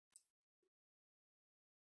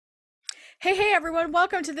Hey everyone,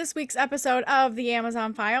 welcome to this week's episode of the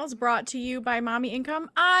Amazon Files brought to you by Mommy Income.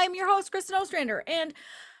 I'm your host, Kristen Ostrander, and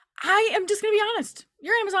I am just going to be honest.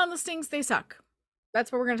 Your Amazon listings, they suck.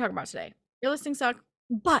 That's what we're going to talk about today. Your listings suck,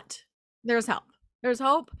 but there's help. There's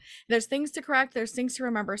hope. There's things to correct. There's things to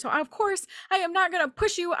remember. So, of course, I am not going to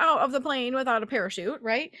push you out of the plane without a parachute,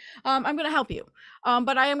 right? I'm going to help you.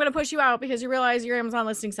 But I am going to push you out because you realize your Amazon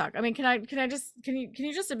listings suck. I mean, can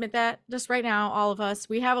you just admit that just right now, all of us,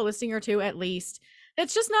 we have a listing or two at least.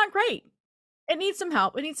 It's just not great. It needs some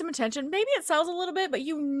help. It needs some attention. Maybe it sells a little bit, but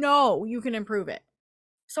you know you can improve it.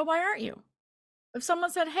 So why aren't you? If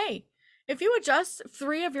someone said, hey, if you adjust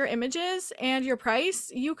 3 of your images and your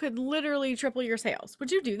price, you could literally triple your sales.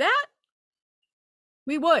 Would you do that?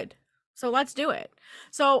 We would. So let's do it.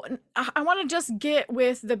 So I want to just get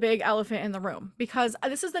with the big elephant in the room because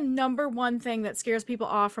this is the number one thing that scares people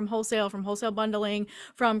off from wholesale bundling,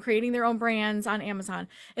 from creating their own brands on Amazon,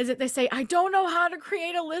 is that they say, I don't know how to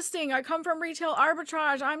create a listing. I come from retail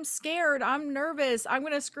arbitrage. I'm scared. I'm nervous. I'm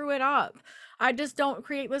going to screw it up. I just don't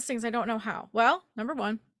create listings. I don't know how. Well, number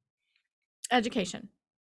one, education.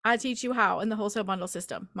 I teach you how in the wholesale bundle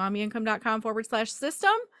system,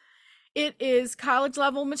 mommyincome.com/system. It is college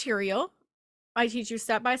level material. I teach you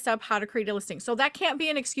step by step how to create a listing. So that can't be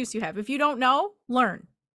an excuse you have. If you don't know, learn.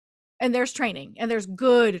 And there's training, and there's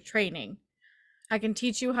good training. I can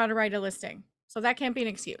teach you how to write a listing. So that can't be an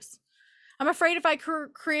excuse. I'm afraid if I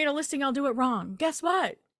create a listing, I'll do it wrong. Guess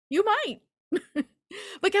what? You might.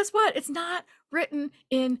 But guess what? It's not written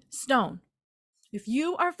in stone. If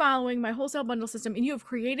you are following my wholesale bundle system and you have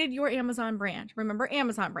created your Amazon brand, remember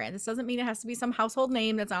Amazon brand. This doesn't mean it has to be some household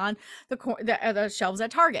name that's on the shelves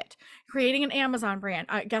at Target. Creating an Amazon brand.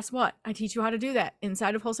 Guess what? I teach you how to do that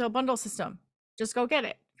inside of wholesale bundle system. Just go get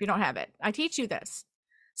it if you don't have it. I teach you this.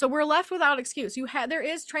 So we're left without excuse. There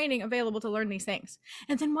is training available to learn these things.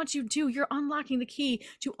 And then once you do, you're unlocking the key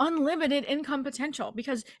to unlimited income potential,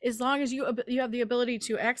 because as long as you have the ability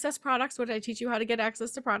to access products, which I teach you how to get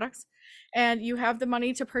access to products, and you have the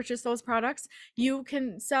money to purchase those products, you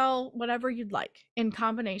can sell whatever you'd like in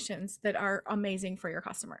combinations that are amazing for your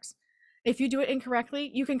customers. If you do it incorrectly,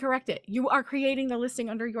 you can correct it. You are creating the listing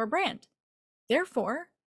under your brand. Therefore,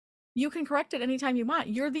 you can correct it anytime you want.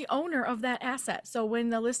 You're the owner of that asset. So when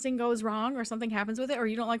the listing goes wrong or something happens with it, or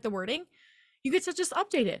you don't like the wording, you get to just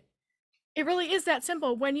update it. It really is that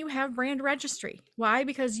simple when you have brand registry. Why?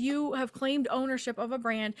 Because you have claimed ownership of a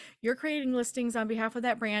brand. You're creating listings on behalf of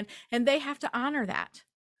that brand, and they have to honor that.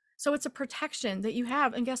 So it's a protection that you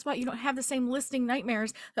have. And guess what? You don't have the same listing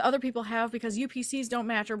nightmares that other people have because UPCs don't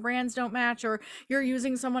match or brands don't match, or you're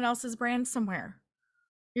using someone else's brand somewhere.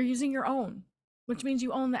 You're using your own, which means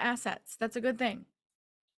you own the assets. That's a good thing.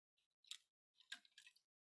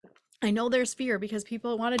 I know there's fear because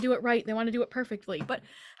people want to do it right. They want to do it perfectly. But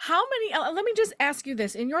how many, let me just ask you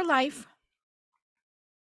this, in your life,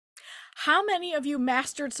 how many of you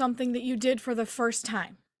mastered something that you did for the first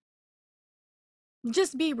time?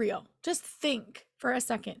 Just be real. Just think for a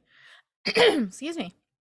second. Excuse me.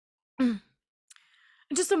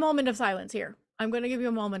 Just a moment of silence here. I'm going to give you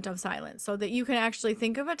a moment of silence so that you can actually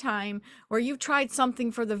think of a time where you've tried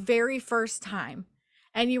something for the very first time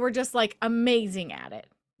and you were just like amazing at it.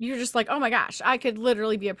 You're just like, oh my gosh, I could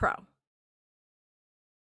literally be a pro.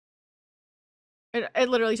 It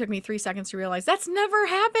literally took me 3 seconds to realize that's never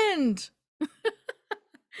happened.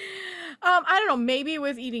 I don't know, maybe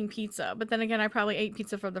with eating pizza, but then again, I probably ate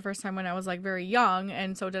pizza for the first time when I was like very young,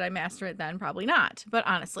 and so did I master it then? Probably not. But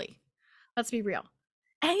honestly, let's be real.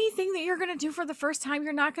 Anything that you're going to do for the first time,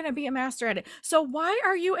 you're not going to be a master at it. So why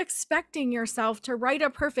are you expecting yourself to write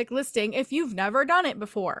a perfect listing if you've never done it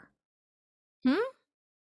before?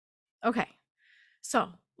 Okay. So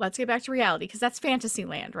let's get back to reality, because that's fantasy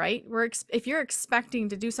land, right? If you're expecting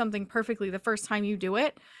to do something perfectly the first time you do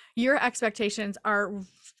it, your expectations are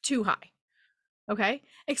too high. Okay.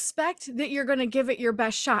 Expect that you're going to give it your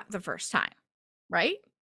best shot the first time, right?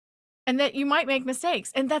 And that you might make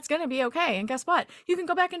mistakes, and that's going to be okay. And guess what? You can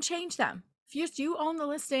go back and change them. If you own the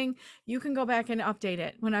listing, you can go back and update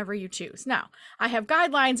it whenever you choose. Now, I have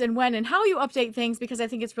guidelines and when and how you update things, because I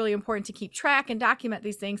think it's really important to keep track and document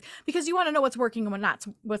these things, because you want to know what's working and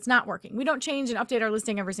what's not working. We don't change and update our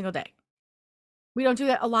listing every single day. We don't do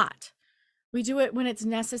that a lot. We do it when it's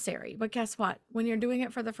necessary. But guess what? When you're doing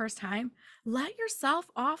it for the first time, let yourself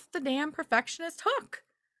off the damn perfectionist hook.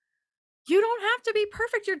 You don't have to be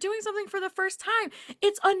perfect. You're doing something for the first time.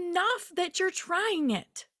 It's enough that you're trying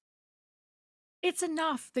it. It's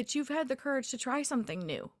enough that you've had the courage to try something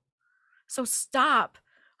new. So stop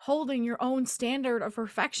holding your own standard of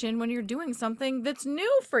perfection when you're doing something that's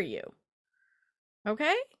new for you.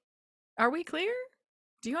 Okay? Are we clear?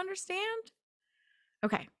 Do you understand?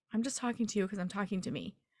 Okay, I'm just talking to you because I'm talking to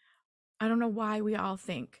me. I don't know why we all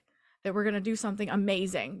think that we're going to do something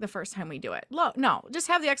amazing the first time we do it. No, just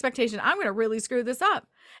have the expectation I'm going to really screw this up.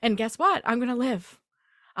 And guess what? I'm going to live.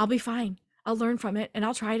 I'll be fine. I'll learn from it and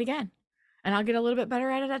I'll try it again. And I'll get a little bit better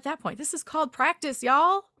at it at that point. This is called practice,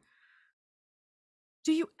 y'all.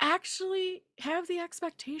 Do you actually have the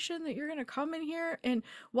expectation that you're going to come in here and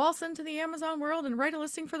waltz into the Amazon world and write a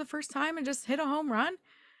listing for the first time and just hit a home run?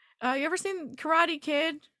 You ever seen Karate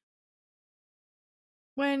Kid?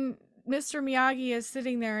 When Mr. Miyagi is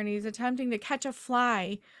sitting there and he's attempting to catch a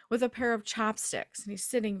fly with a pair of chopsticks, and he's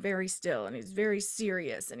sitting very still and he's very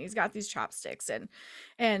serious and he's got these chopsticks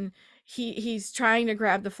and he's trying to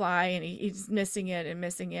grab the fly and he's missing it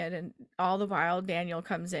and all the while Daniel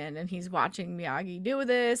comes in and he's watching Miyagi do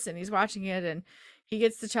this and he's watching it and he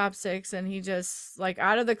gets the chopsticks and he just, like,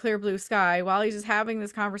 out of the clear blue sky, while he's just having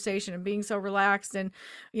this conversation and being so relaxed and,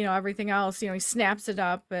 you know, everything else, you know, he snaps it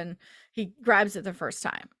up and he grabs it the first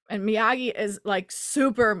time. And Miyagi is like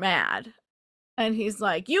super mad. And he's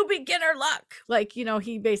like, you beginner luck. Like, you know,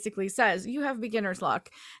 he basically says, you have beginner's luck.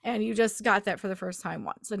 And you just got that for the first time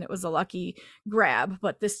once. And it was a lucky grab,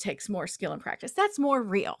 but this takes more skill and practice. That's more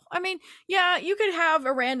real. I mean, yeah, you could have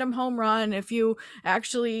a random home run if you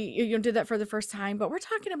actually, you did that for the first time, but we're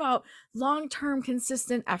talking about long-term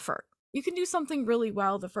consistent effort. You can do something really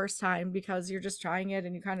well the first time because you're just trying it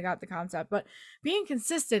and you kind of got the concept, but being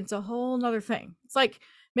consistent's a whole nother thing. It's like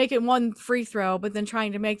making one free throw, but then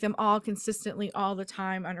trying to make them all consistently all the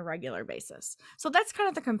time on a regular basis. So that's kind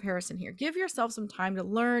of the comparison here. Give yourself some time to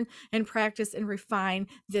learn and practice and refine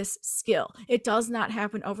this skill. It does not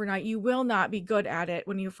happen overnight. You will not be good at it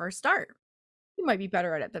when you first start. You might be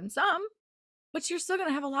better at it than some, but you're still going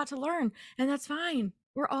to have a lot to learn, and that's fine.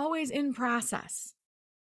 We're always in process,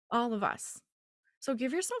 all of us. So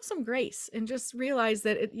give yourself some grace and just realize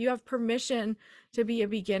that you have permission to be a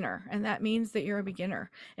beginner. And that means that you're a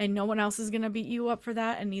beginner and no one else is going to beat you up for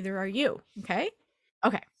that. And neither are you. Okay.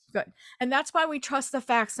 Okay, good. And that's why we trust the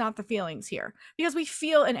facts, not the feelings here, because we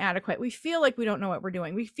feel inadequate. We feel like we don't know what we're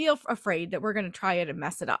doing. We feel afraid that we're going to try it and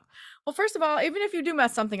mess it up. Well, first of all, even if you do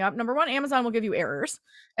mess something up, number one, Amazon will give you errors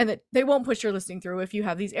and that they won't push your listing through if you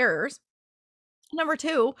have these errors. Number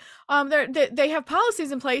two, they have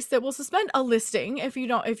policies in place that will suspend a listing if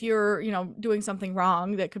you're, you know, doing something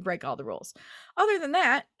wrong that could break all the rules. Other than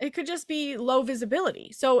that, it could just be low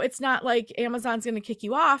visibility. So it's not like Amazon's going to kick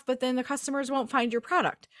you off, but then the customers won't find your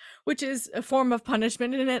product, which is a form of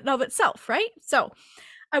punishment in and of itself, right? So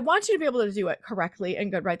I want you to be able to do it correctly and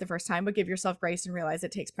good right the first time, but give yourself grace and realize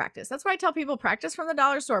it takes practice. That's why I tell people practice from the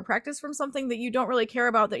dollar store, practice from something that you don't really care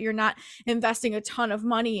about, that you're not investing a ton of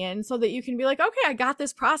money in, so that you can be like, okay, I got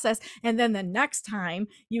this process. And then the next time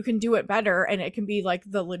you can do it better and it can be like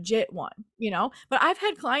the legit one, you know? But I've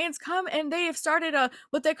had clients come and they have started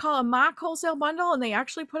what they call a mock wholesale bundle, and they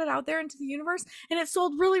actually put it out there into the universe and it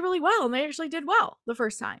sold really, really well. And they actually did well the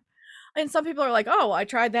first time. And some people are like, oh, I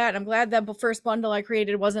tried that. I'm glad that first bundle I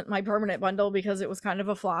created wasn't my permanent bundle because it was kind of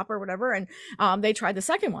a flop or whatever. And they tried the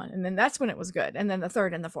second one, and then that's when it was good. And then the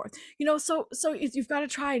third and the fourth, you know, so you've got to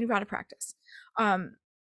try and you've got to practice. And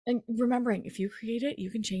remembering, if you create it, you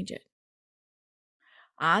can change it.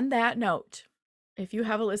 On that note, if you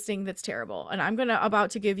have a listing that's terrible, and I'm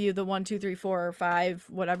about to give you the 1, 2, 3, 4, or 5,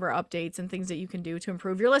 whatever updates and things that you can do to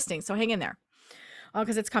improve your listing. So hang in there.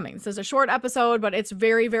 Because it's coming. This is a short episode, but it's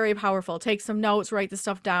very, very powerful. Take some notes, write the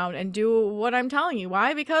stuff down, and do what I'm telling you.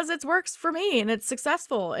 Why? Because it works for me and it's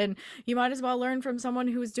successful. And you might as well learn from someone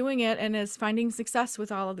who's doing it and is finding success with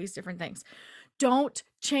all of these different things. Don't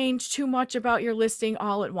change too much about your listing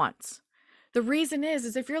all at once. The reason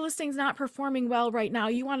is if your listing's not performing well right now,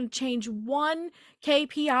 you want to change one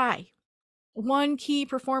KPI, one key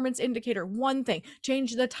performance indicator, one thing.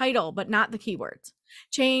 Change the title, but not the keywords.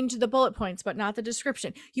 Change the bullet points, but not the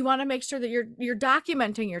description. You want to make sure that you're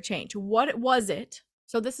documenting your change. What was it?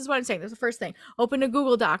 So this is what I'm saying. That's the first thing. Open a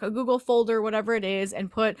Google Doc, a Google folder, whatever it is, and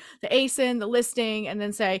put the ASIN, the listing, and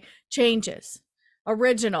then say changes,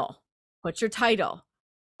 original, put your title,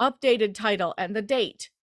 updated title, and the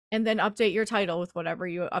date, and then update your title with whatever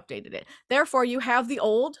you updated it. Therefore, you have the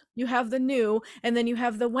old, you have the new, and then you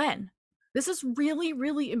have the when. This is really,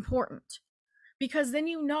 really important. Because then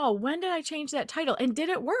you know, when did I change that title and did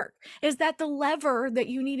it work? Is that the lever that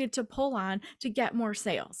you needed to pull on to get more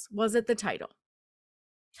sales? Was it the title?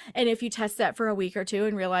 And if you test that for a week or two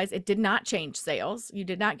and realize it did not change sales, you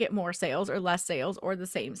did not get more sales or less sales or the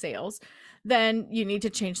same sales, then you need to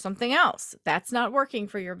change something else. That's not working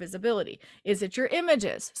for your visibility. Is it your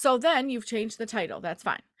images? So then you've changed the title. That's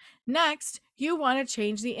fine. Next, you want to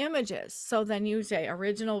change the images. So then you say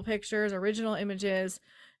original pictures, original images,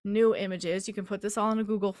 new images. You can put this all in a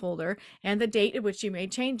Google folder and the date at which you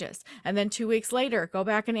made changes. And then 2 weeks later, go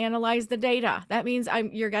back and analyze the data. That means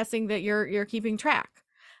you're guessing that you're keeping track.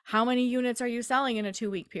 How many units are you selling in a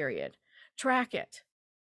 2-week period? Track it.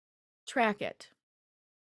 Track it.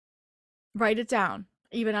 Write it down,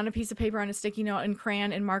 even on a piece of paper, on a sticky note, and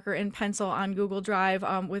crayon and marker and pencil on Google Drive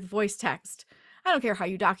with voice text. I don't care how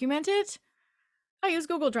you document it. I use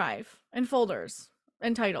Google Drive and folders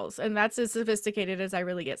and titles, and that's as sophisticated as I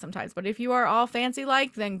really get sometimes. But if you are all fancy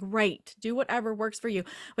like, then great. Do whatever works for you,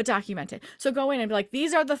 but document it. So go in and be like,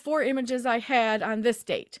 these are the 4 images I had on this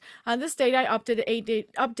date. On this date, I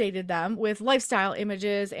updated them with lifestyle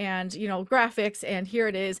images and, graphics, and here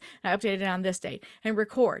it is. I updated it on this date, and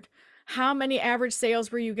record. How many average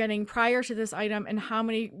sales were you getting prior to this item, and how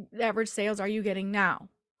many average sales are you getting now?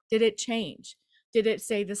 Did it change? Did it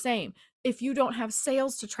stay the same? If you don't have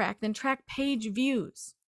sales to track, then track page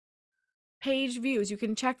views. Page views. You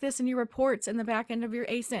can check this in your reports in the back end of your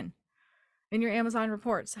ASIN, in your Amazon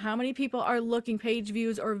reports. How many people are looking, page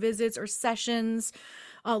views or visits or sessions?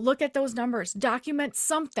 Look at those numbers. Document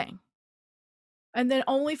something. And then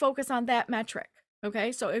only focus on that metric.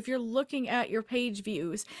 Okay, so if you're looking at your page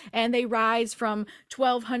views and they rise from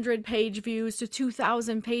 1,200 page views to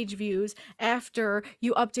 2,000 page views after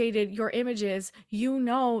you updated your images, you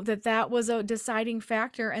know that that was a deciding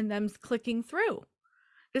factor in them clicking through.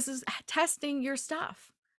 This is testing your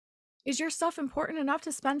stuff. Is your stuff important enough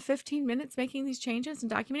to spend 15 minutes making these changes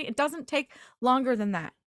and documenting? It doesn't take longer than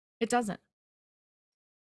that. It doesn't.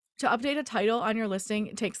 To update a title on your listing,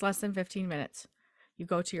 it takes less than 15 minutes. You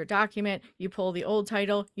go to your document, you pull the old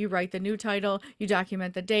title, you write the new title, you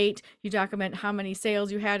document the date, you document how many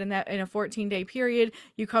sales you had in a 14-day period.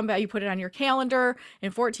 You come back, you put it on your calendar in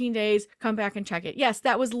 14 days, come back and check it. Yes,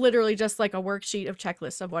 that was literally just like a worksheet of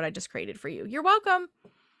checklists of what I just created for you. You're welcome.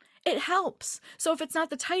 It helps. So if it's not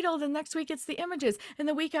the title, then next week it's the images, and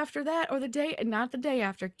the week after that, or the day, and not the day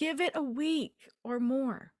after. Give it a week or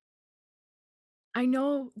more. I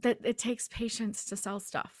know that it takes patience to sell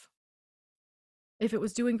stuff. If it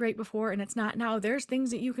was doing great before and it's not now, there's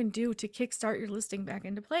things that you can do to kickstart your listing back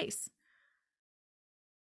into place.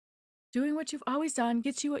 Doing what you've always done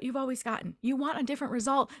gets you what you've always gotten. You want a different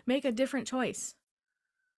result, make a different choice.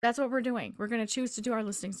 That's what we're doing. We're going to choose to do our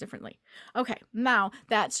listings differently. Okay, now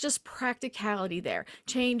that's just practicality there.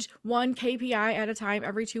 Change one KPI at a time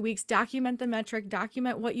every 2 weeks. Document the metric,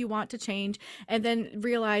 document what you want to change, and then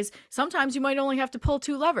realize sometimes you might only have to pull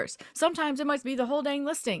 2 levers. Sometimes it might be the whole dang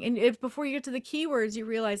listing. And if before you get to the keywords, you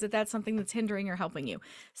realize that that's something that's hindering or helping you.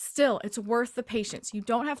 Still, it's worth the patience. You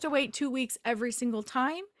don't have to wait 2 weeks every single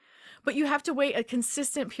time, but you have to wait a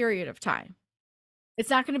consistent period of time. It's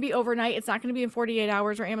not going to be overnight. It's not going to be in 48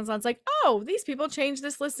 hours where Amazon's like, oh, these people changed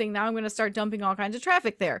this listing. Now I'm going to start dumping all kinds of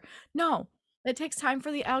traffic there. No, it takes time for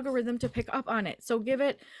the algorithm to pick up on it. So give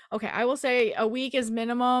it, okay, I will say a week is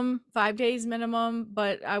minimum, 5 days minimum,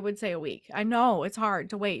 but I would say a week. I know it's hard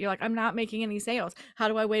to wait. You're like, I'm not making any sales. How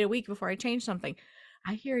do I wait a week before I change something?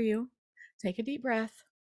 I hear you. Take a deep breath.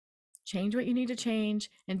 Change what you need to change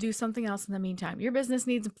and do something else in the meantime. Your business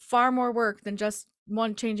needs far more work than just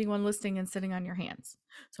changing one listing and sitting on your hands.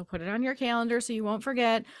 So put it on your calendar so you won't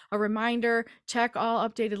forget. A reminder, check all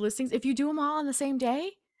updated listings. If you do them all on the same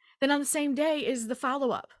day, then on the same day is the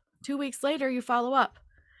follow-up. 2 weeks later, you follow up.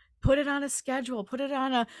 Put it on a schedule. Put it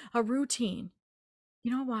on a routine.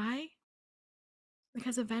 You know why?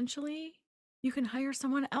 Because eventually you can hire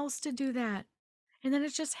someone else to do that. And then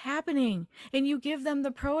it's just happening. And you give them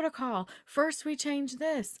the protocol. First, we change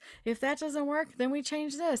this. If that doesn't work, then we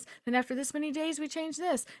change this. Then after this many days, we change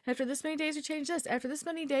this. After this many days, we change this. After this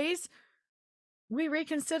many days, we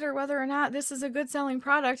reconsider whether or not this is a good selling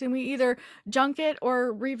product, and we either junk it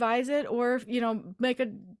or revise it or, make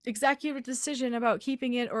an executive decision about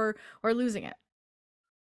keeping it or losing it.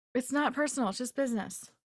 It's not personal. It's just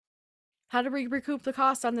business. How do we recoup the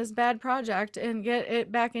cost on this bad project and get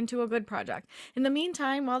it back into a good project? In the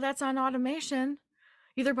meantime, while that's on automation,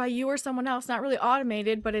 either by you or someone else, not really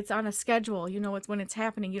automated, but it's on a schedule. It's when it's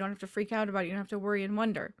happening. You don't have to freak out about it. You don't have to worry and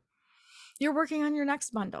wonder. You're working on your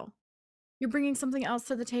next bundle. You're bringing something else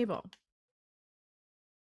to the table.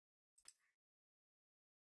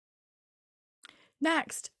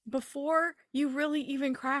 Next, before you really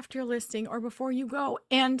even craft your listing or before you go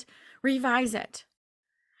and revise it,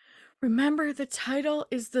 remember, the title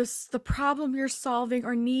is the problem you're solving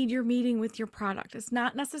or need you're meeting with your product. It's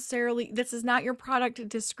not necessarily, this is not your product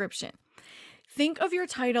description. Think of your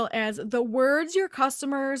title as the words your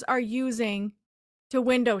customers are using to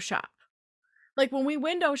window shop. Like when we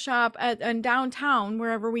window shop in downtown,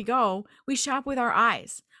 wherever we go, we shop with our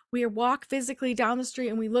eyes. We walk physically down the street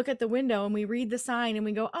and we look at the window and we read the sign and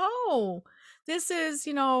we go, oh, this is,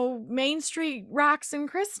 Main Street Rocks and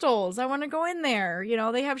Crystals. I want to go in there.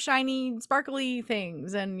 They have shiny, sparkly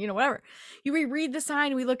things and, whatever. You reread the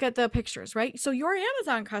sign, we look at the pictures, right? So your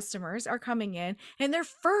Amazon customers are coming in and they're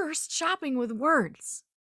first shopping with words.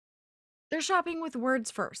 They're shopping with words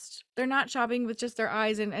first. They're not shopping with just their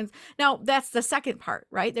eyes. And now that's the second part,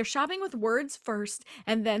 right? They're shopping with words first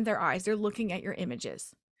and then their eyes. They're looking at your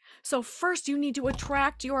images. So first you need to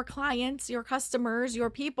attract your clients, your customers, your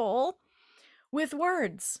people with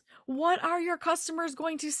words. What are your customers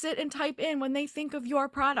going to sit and type in when they think of your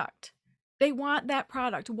product? They want that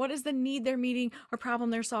product. What is the need they're meeting or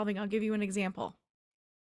problem they're solving? I'll give you an example.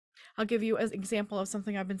 I'll give you an example of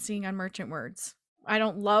something I've been seeing on Merchant Words. I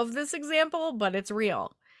don't love this example, but it's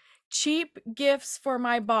real. Cheap gifts for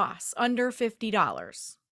my boss, under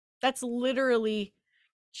 $50. That's literally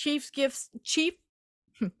cheap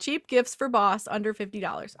gifts for boss, under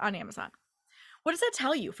 $50 on Amazon. What does that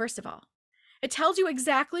tell you, first of all? It tells you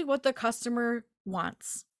exactly what the customer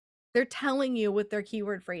wants. They're telling you with their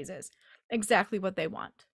keyword phrases exactly what they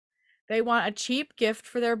want. They want a cheap gift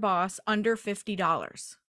for their boss under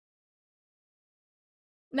 $50.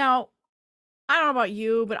 Now, I don't know about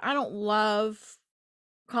you, but I don't love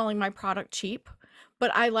calling my product cheap, but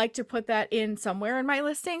I like to put that in somewhere in my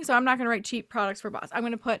listing. So I'm not going to write cheap products for boss. I'm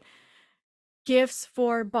going to put gifts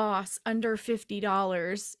for boss under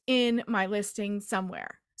 $50 in my listing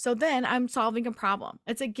somewhere. So then I'm solving a problem.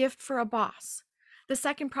 It's a gift for a boss. The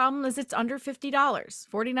second problem is it's under $50.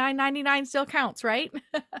 $49.99 still counts, right?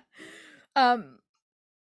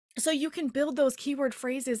 So you can build those keyword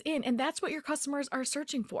phrases in, and that's what your customers are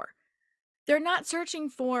searching for. They're not searching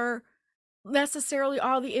for necessarily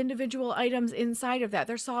all the individual items inside of that.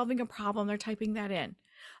 They're solving a problem. They're typing that in.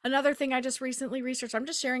 Another thing I just recently researched, I'm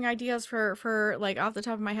just sharing ideas for like off the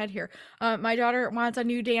top of my head here. My daughter wants a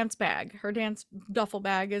new dance bag. Her dance duffel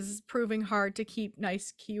bag is proving hard to keep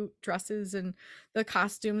nice, cute dresses and the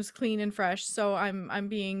costumes clean and fresh. So I'm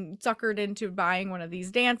being suckered into buying one of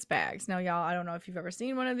these dance bags. Now, y'all, I don't know if you've ever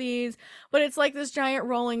seen one of these, but it's like this giant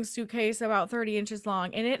rolling suitcase about 30 inches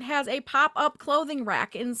long, and it has a pop-up clothing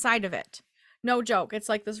rack inside of it. No joke. It's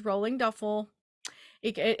like this rolling duffel.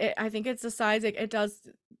 I think it's the size, it does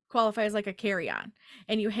qualify as like a carry-on,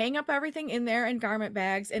 and you hang up everything in there in garment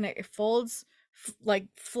bags, and it folds like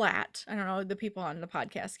flat. I don't know, the people on the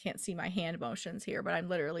podcast can't see my hand motions here, but I'm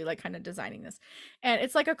literally like kind of designing this, and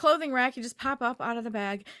it's like a clothing rack. You just pop up out of the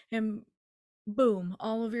bag and boom,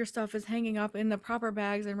 all of your stuff is hanging up in the proper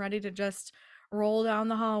bags and ready to just roll down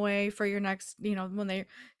the hallway for your next, when they're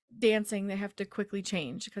dancing, they have to quickly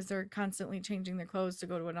change because they're constantly changing their clothes to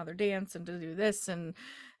go to another dance and to do this, and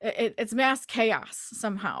it's mass chaos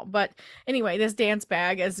somehow. But anyway, this dance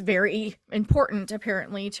bag is very important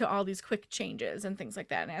apparently to all these quick changes and things like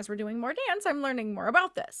that, and as we're doing more dance, I'm learning more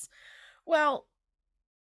about this. Well,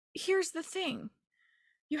 here's the thing.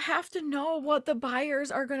 You have to know what the buyers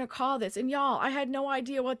are going to call this. And y'all, I had no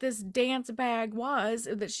idea what this dance bag was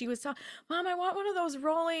that she was telling. Mom, I want one of those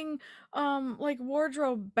rolling, like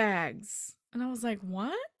wardrobe bags. And I was like,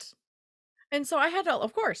 what? And so I had to,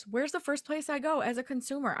 of course, where's the first place I go as a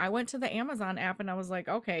consumer? I went to the Amazon app and I was like,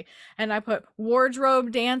 okay. And I put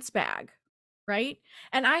wardrobe dance bag, right?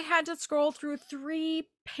 And I had to scroll through 3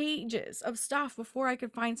 pages of stuff before I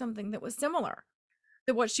could find something that was similar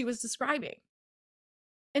to what she was describing.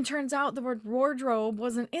 And turns out the word wardrobe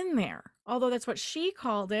wasn't in there. Although that's what she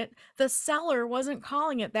called it, the seller wasn't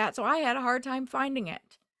calling it that, so I had a hard time finding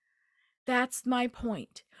it. That's my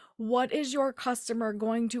point. What is your customer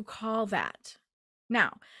going to call that?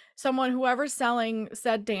 Now, whoever's selling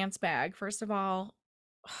said dance bag, first of all,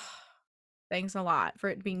 thanks a lot for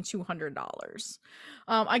it being $200.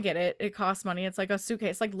 I get it. It costs money. It's like a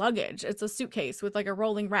suitcase, like luggage. It's a suitcase with like a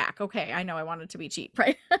rolling rack. Okay, I know I want it to be cheap,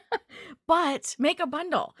 right? But make a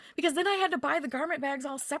bundle, because then I had to buy the garment bags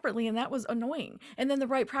all separately, and that was annoying. And then the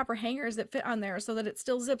right proper hangers that fit on there so that it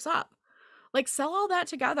still zips up. Like, sell all that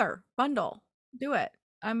together. Bundle. Do it.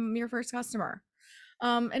 I'm your first customer.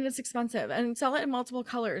 And it's expensive. And sell it in multiple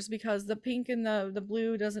colors, because the pink and the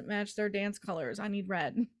blue doesn't match their dance colors. I need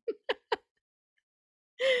red.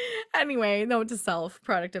 Anyway, note to self,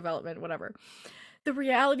 product development, whatever. The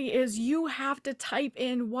reality is you have to type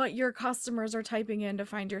in what your customers are typing in to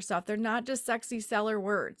find your stuff. They're not just sexy seller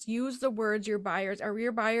words. Use the words your buyers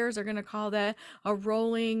are going to call that a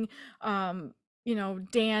rolling,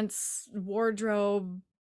 dance wardrobe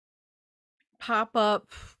pop-up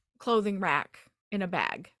clothing rack in a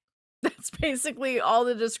bag. That's basically all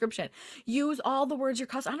the description. Use all the words your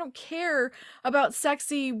customer, I don't care about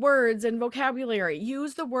sexy words and vocabulary.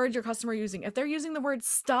 Use the words your customer using. If they're using the word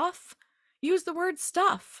stuff, use the word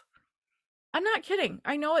stuff. I'm not kidding.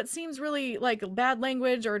 I know it seems really like bad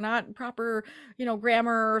language or not proper,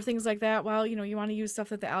 grammar or things like that. Well, you want to use stuff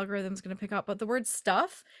that the algorithm's going to pick up, but the word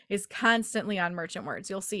stuff is constantly on merchant words.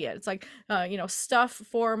 You'll see it. It's like, stuff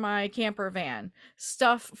for my camper van,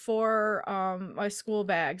 stuff for my school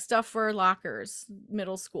bag, stuff for lockers,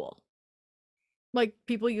 middle school. Like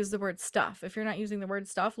people use the word stuff. If you're not using the word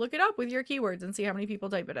stuff, look it up with your keywords and see how many people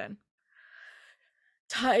type it in.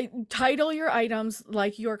 Title your items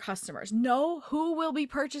like your customers. Know who will be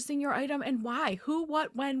purchasing your item and why. Who,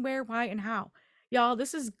 what, when, where, why, and how. Y'all,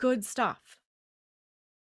 this is good stuff.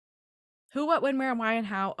 Who, what, when, where, and why, and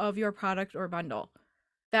how of your product or bundle.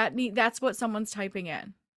 That's what someone's typing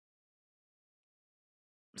in.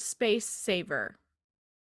 Space saver.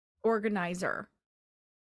 Organizer.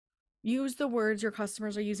 Use the words your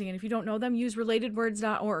customers are using. And if you don't know them, use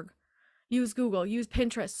relatedwords.org. Use Google, use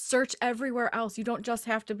Pinterest, search everywhere else. You don't just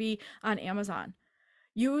have to be on Amazon.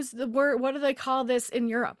 Use the word, what do they call this in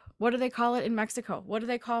Europe? What do they call it in Mexico? What do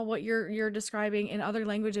they call what you're describing in other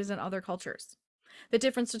languages and other cultures? The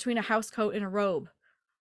difference between a house coat and a robe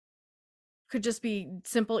could just be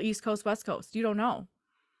simple East Coast, West Coast. You don't know.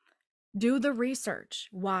 Do the research.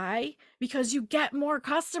 Why? Because you get more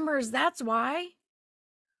customers. That's why.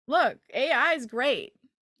 Look, AI is great.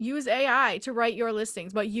 Use AI to write your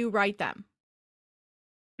listings, but you write them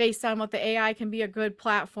based on what the AI can be a good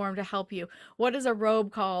platform to help you. What is a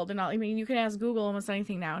robe called? And you can ask Google almost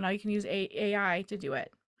anything now. Now you can use AI to do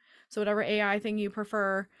it. So whatever AI thing you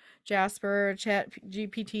prefer, Jasper, Chat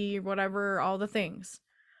GPT, whatever, all the things.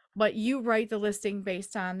 But you write the listing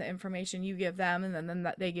based on the information you give them and then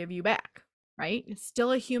that they give you back. Right? It's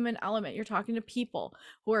still a human element. You're talking to people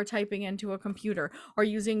who are typing into a computer or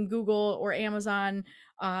using Google or Amazon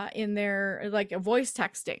in their like voice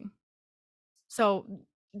texting. So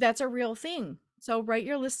that's a real thing. So write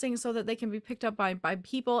your listings so that they can be picked up by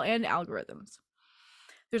people and algorithms.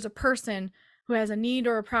 There's a person who has a need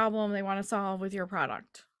or a problem they want to solve with your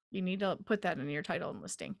product. You need to put that in your title and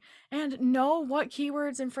listing. And know what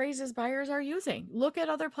keywords and phrases buyers are using. Look at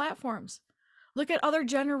other platforms. Look at other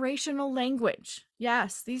generational language.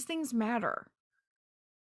 Yes, these things matter.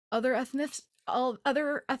 Other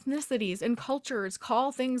ethnicities and cultures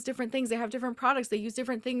call things different things. They have different products. They use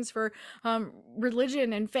different things for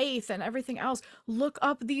religion and faith and everything else. Look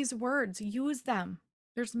up these words. Use them.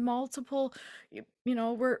 There's multiple,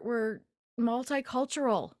 we're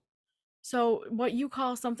multicultural. So what you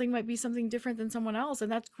call something might be something different than someone else, and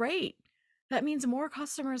that's great. That means more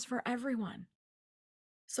customers for everyone.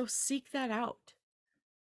 So seek that out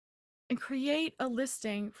and create a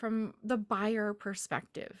listing from the buyer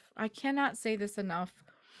perspective. I cannot say this enough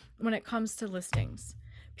when it comes to listings.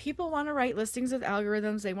 People want to write listings with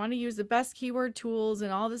algorithms. They want to use the best keyword tools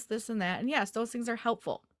and all this, and that. And yes, those things are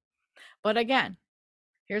helpful. But again,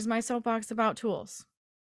 here's my soapbox about tools.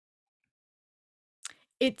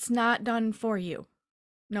 It's not done for you.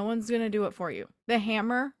 No one's going to do it for you. The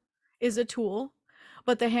hammer is a tool,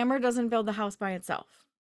 but the hammer doesn't build the house by itself.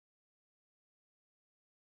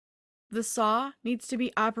 The saw needs to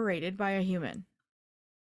be operated by a human.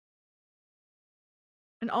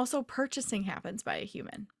 And also purchasing happens by a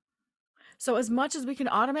human. So as much as we can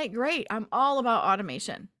automate, great. I'm all about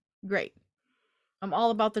automation. Great. I'm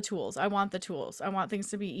all about the tools. I want the tools. I want things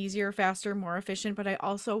to be easier, faster, more efficient, but I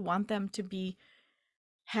also want them to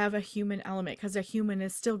have a human element because a human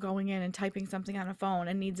is still going in and typing something on a phone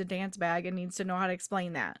and needs a dance bag and needs to know how to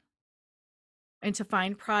explain that and to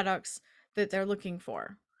find products that they're looking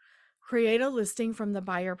for. Create a listing from the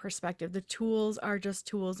buyer perspective. The tools are just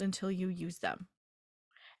tools until you use them.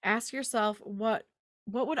 Ask yourself, what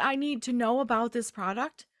would I need to know about this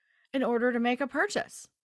product in order to make a purchase?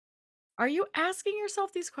 Are you asking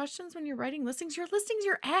yourself these questions when you're writing listings? Your listing's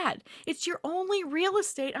your ad. It's your only real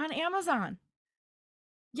estate on Amazon.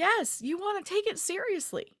 Yes, you want to take it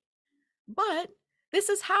seriously, but this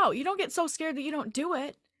is how. You don't get so scared that you don't do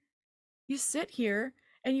it. You sit here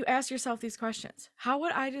and you ask yourself these questions. How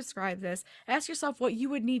would I describe this? Ask yourself what you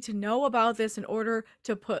would need to know about this in order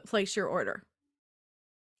to place your order.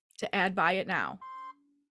 To add buy it now.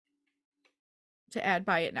 To add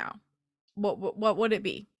buy it now. What would it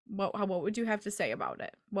be? What would you have to say about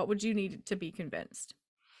it? What would you need to be convinced?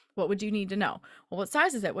 What would you need to know? Well, what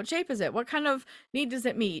size is it? What shape is it? What kind of need does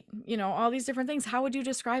it meet? All these different things. How would you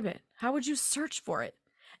describe it? How would you search for it?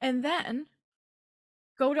 And then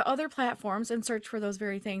Go to other platforms and search for those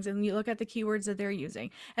very things, and you look at the keywords that they're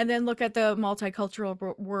using, and then look at the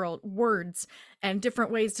multicultural world words and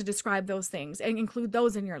different ways to describe those things and include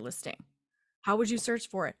those in your listing. How would you search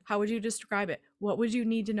for it? How would you describe it? What would you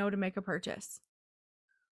need to know to make a purchase?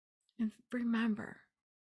 And remember,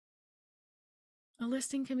 a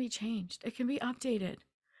listing can be changed. It can be updated.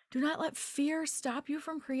 Do not let fear stop you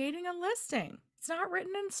from creating a listing. It's not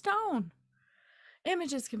written in stone.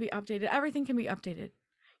 Images can be updated. Everything can be updated.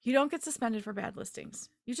 You don't get suspended for bad listings.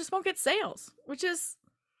 You just won't get sales, which is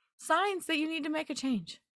signs that you need to make a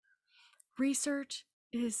change. Research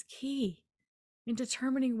is key in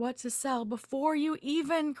determining what to sell before you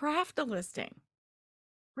even craft a listing.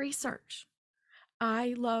 Research.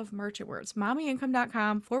 I love merchant words.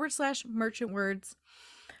 mommyincome.com/merchant words.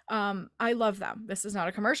 I love them. This is not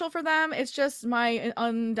a commercial for them. It's just my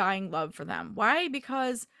undying love for them. Why?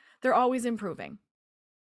 Because they're always improving.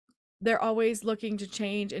 They're always looking to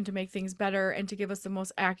change and to make things better and to give us the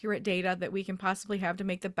most accurate data that we can possibly have to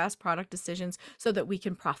make the best product decisions so that we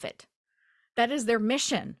can profit. That is their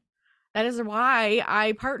mission. That is why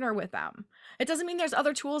I partner with them. It doesn't mean there's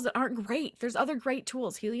other tools that aren't great. There's other great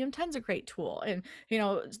tools. Helium 10's a great tool. And,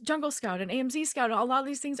 Jungle Scout and AMZ Scout, a lot of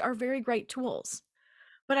these things are very great tools.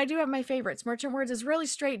 But I do have my favorites. Merchant Words is really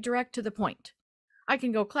straight, direct to the point. I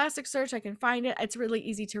can go classic search. I can find it. It's really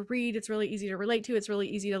easy to read. It's really easy to relate to. It's really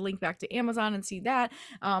easy to link back to Amazon and see that.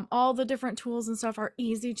 All the different tools and stuff are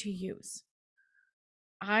easy to use.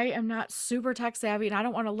 I am not super tech savvy, and I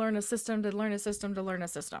don't want to learn a system to learn a system to learn a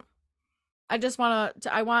system. I just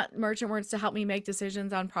I want Merchant Words to help me make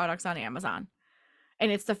decisions on products on Amazon.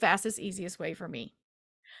 And it's the fastest, easiest way for me.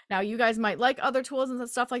 Now, you guys might like other tools and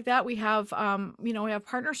stuff like that. We have, we have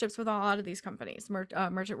partnerships with a lot of these companies,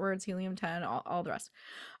 Merchant Words, Helium 10, all the rest.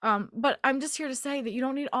 But I'm just here to say that you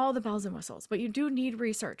don't need all the bells and whistles, but you do need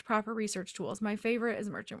research, proper research tools. My favorite is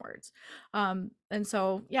Merchant Words. And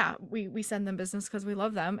so, yeah, we send them business because we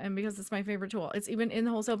love them and because it's my favorite tool. It's even in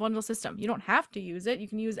the wholesale bundle system. You don't have to use it. You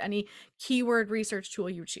can use any keyword research tool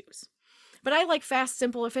you choose. But I like fast,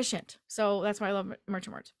 simple, efficient. So that's why I love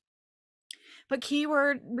Merchant Words. But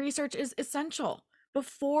keyword research is essential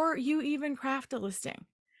before you even craft a listing.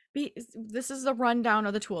 This is the rundown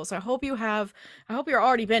of the tools. So I hope you're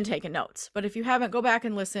already been taking notes. But if you haven't, go back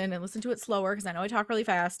and listen to it slower, because I know I talk really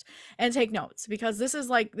fast, and take notes, because this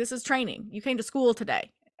is training. You came to school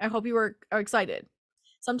today. I hope you are excited.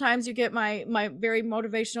 Sometimes you get my very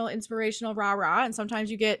motivational, inspirational rah-rah, and sometimes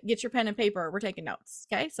you get your pen and paper. We're taking notes.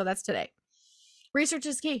 Okay, so that's today. Research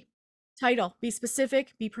is key. Title, be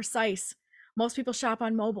specific, be precise. Most people shop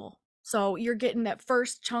on mobile. So you're getting that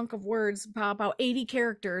first chunk of words, about 80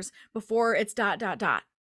 characters before it's ...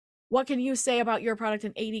 What can you say about your product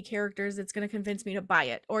in 80 characters that's going to convince me to buy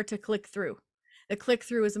it or to click through? The click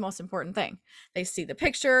through is the most important thing. They see the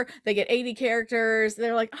picture, they get 80 characters,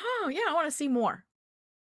 they're like, oh yeah, I want to see more.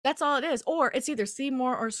 That's all it is. Or it's either see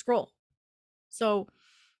more or scroll. So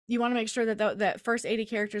you want to make sure that that first 80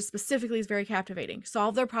 characters specifically is very captivating.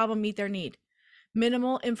 Solve their problem, meet their need.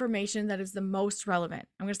 Minimal information that is the most relevant.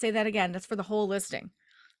 I'm going to say that again. That's for the whole listing.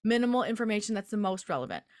 Minimal information that's the most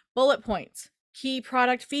relevant. Bullet points, key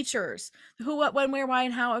product features, who, what, when, where, why,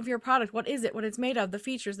 and how of your product. What is it? What it's made of, the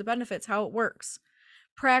features, the benefits, how it works.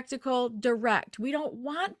 Practical, direct. We don't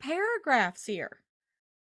want paragraphs here.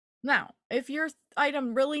 Now, if your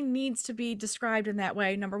item really needs to be described in that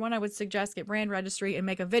way, number one, I would suggest get brand registry and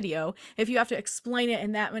make a video if you have to explain it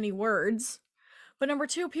in that many words. But number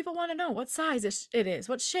two, people want to know what size it is,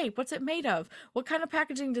 what shape, what's it made of, what kind of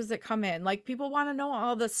packaging does it come in? Like, people want to know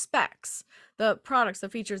all the specs, the products, the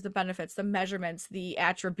features, the benefits, the measurements, the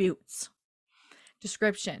attributes.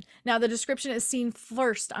 Description. Now, the description is seen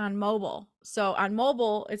first on mobile. So on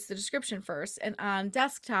mobile, it's the description first, and on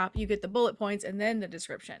desktop, you get the bullet points and then the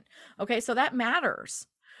description. Okay, so that matters.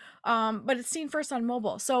 But it's seen first on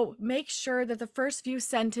mobile. So make sure that the first few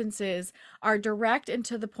sentences are direct and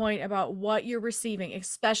to the point about what you're receiving,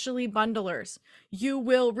 especially bundlers. You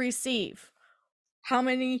will receive how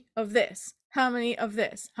many of this, how many of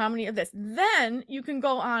this, how many of this. Then you can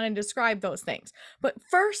go on and describe those things. But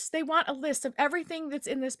first, they want a list of everything that's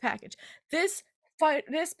in this package. This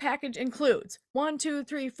package includes 1, 2,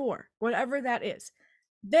 3, 4, whatever that is.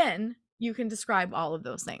 Then you can describe all of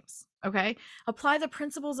those things. Okay, apply the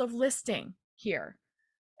principles of listing here,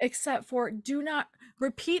 except for do not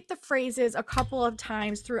repeat the phrases a couple of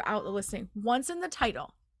times throughout the listing. Once in the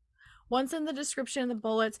title, once in the description, the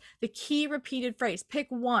bullets, the key repeated phrase. Pick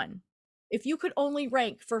one. If you could only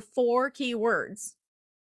rank for 4 keywords,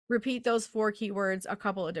 Repeat those 4 keywords a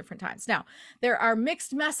couple of different times. Now, there are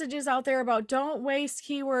mixed messages out there about don't waste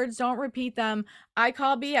keywords, don't repeat them. I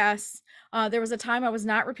call BS. There was a time I was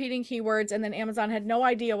not repeating keywords, and then Amazon had no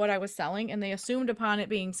idea what I was selling, and they assumed upon it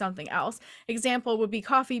being something else. Example would be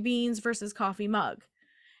coffee beans versus coffee mug.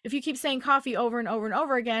 If you keep saying coffee over and over and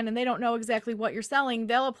over again and they don't know exactly what you're selling,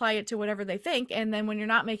 they'll apply it to whatever they think. And then when you're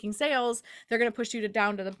not making sales, they're going to push you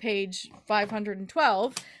down to the page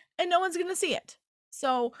 512 and no one's going to see it.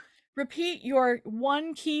 So repeat your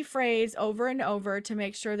one key phrase over and over to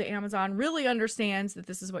make sure that Amazon really understands that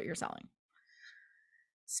this is what you're selling.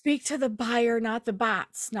 Speak to the buyer, not the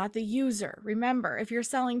bots, not the user. Remember, if you're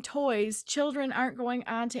selling toys, children aren't going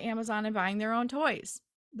on to Amazon and buying their own toys.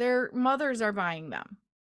 Their mothers are buying them.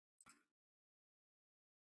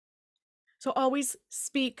 So always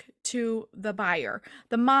speak to the buyer.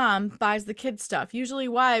 The mom buys the kid stuff. Usually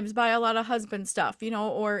wives buy a lot of husband stuff,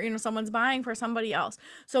 or, someone's buying for somebody else.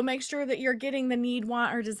 So make sure that you're getting the need,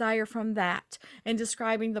 want, or desire from that and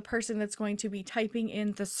describing the person that's going to be typing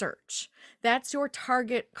in the search. That's your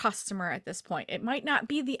target customer at this point. It might not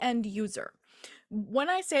be the end user. When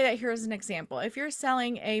I say that, here's an example. If you're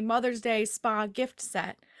selling a Mother's Day spa gift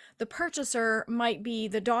set, the purchaser might be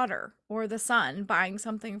the daughter or the son buying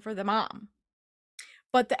something for the mom,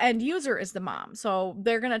 but the end user is the mom. So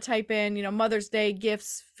they're going to type in, Mother's Day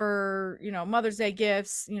gifts for, Mother's Day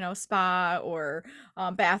gifts, spa or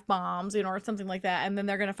bath bombs, or something like that. And then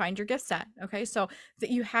they're going to find your gift set. Okay. So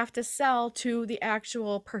that you have to sell to the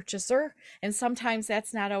actual purchaser. And sometimes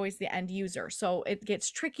that's not always the end user. So it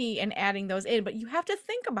gets tricky in adding those in, but you have to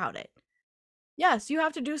think about it. Yes, you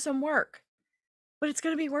have to do some work. But it's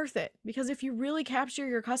going to be worth it, because if you really capture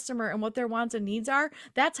your customer and what their wants and needs are,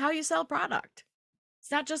 that's how you sell product.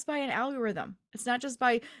 It's not just by an algorithm. It's not just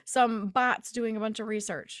by some bots doing a bunch of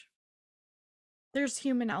research. There's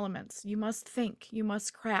human elements. You must think, you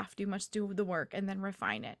must craft, you must do the work and then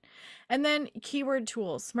refine it. And then keyword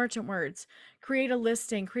tools, merchant words, create a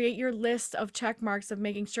listing, create your list of check marks of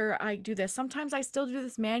making sure I do this. Sometimes I still do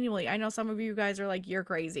this manually. I know some of you guys are like, you're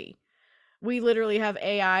crazy. We literally have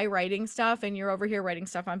AI writing stuff and you're over here writing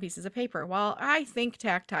stuff on pieces of paper. Well, I think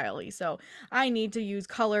tactilely, so I need to use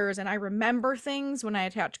colors and I remember things when I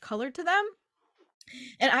attach color to them.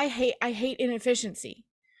 And I hate inefficiency.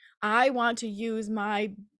 I want to use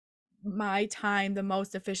my time the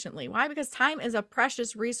most efficiently. Why? Because time is a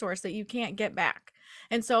precious resource that you can't get back.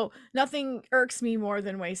 And so nothing irks me more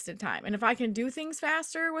than wasted time. And if I can do things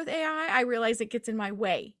faster with AI, I realize it gets in my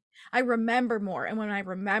way. I remember more. And when I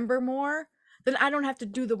remember more, then I don't have to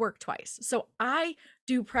do the work twice. So I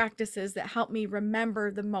do practices that help me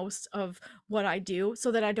remember the most of what I do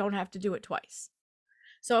so that I don't have to do it twice.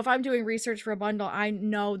 So if I'm doing research for a bundle, I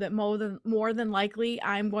know that more than likely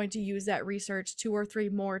I'm going to use that research 2 or 3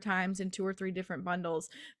 more times in 2 or 3 different bundles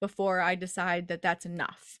before I decide that that's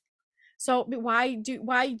enough. So why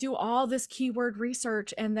do all this keyword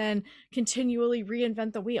research and then continually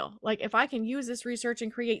reinvent the wheel? Like, if I can use this research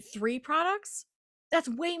and create 3 products, that's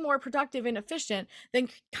way more productive and efficient than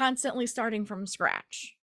constantly starting from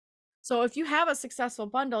scratch. So if you have a successful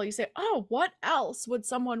bundle, you say, oh, what else would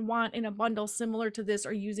someone want in a bundle similar to this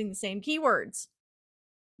or using the same keywords?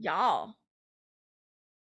 Y'all,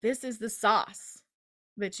 this is the sauce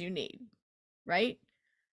that you need, right?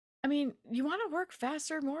 I mean, you want to work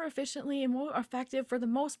faster, more efficiently, and more effective for the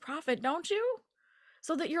most profit, don't you?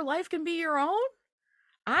 So that your life can be your own?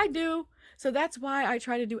 I do. So that's why I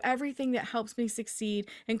try to do everything that helps me succeed,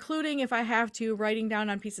 including, if I have to, writing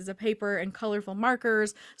down on pieces of paper and colorful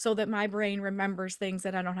markers so that my brain remembers things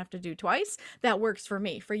that I don't have to do twice. That works for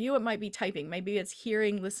me. For you, it might be typing. Maybe it's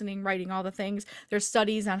hearing, listening, writing, all the things. There's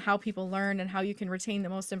studies on how people learn and how you can retain the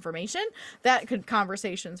most information. That could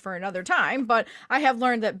conversations for another time, but I have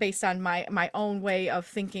learned that based on my own way of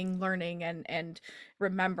thinking, learning, and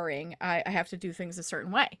remembering, I have to do things a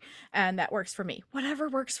certain way, and that works for me. Whatever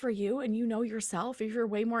works for you, and you know yourself. If you're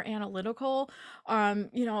way more analytical, I'm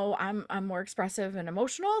more expressive and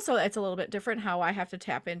emotional, so it's a little bit different how I have to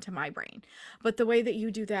tap into my brain. But the way that you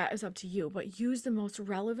do that is up to you. But use the most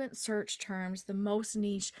relevant search terms, the most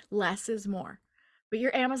niche. Less is more. But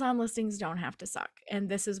your Amazon listings don't have to suck, and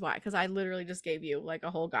this is why, because I literally just gave you like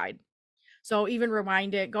a whole guide. So even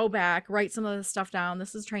rewind it, go back, write some of the stuff down.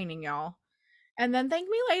 This is training, y'all. And then thank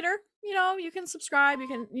me later. You can subscribe, you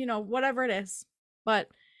can, whatever it is. But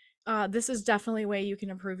this is definitely a way you can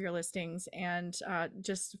improve your listings, and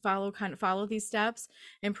just follow these steps,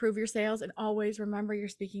 improve your sales, and always remember you're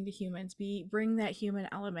speaking to humans. Bring that human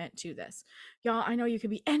element to this. Y'all, I know you could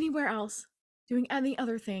be anywhere else doing any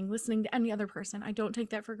other thing, listening to any other person. I don't take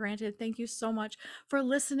that for granted. Thank you so much for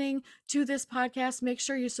listening to this podcast. Make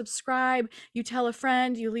sure you subscribe, you tell a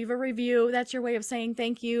friend, you leave a review. That's your way of saying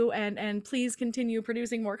thank you, and please continue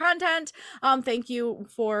producing more content. Thank you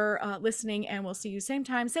for listening, and we'll see you same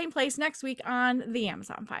time, same place next week on the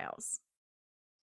Amazon Files.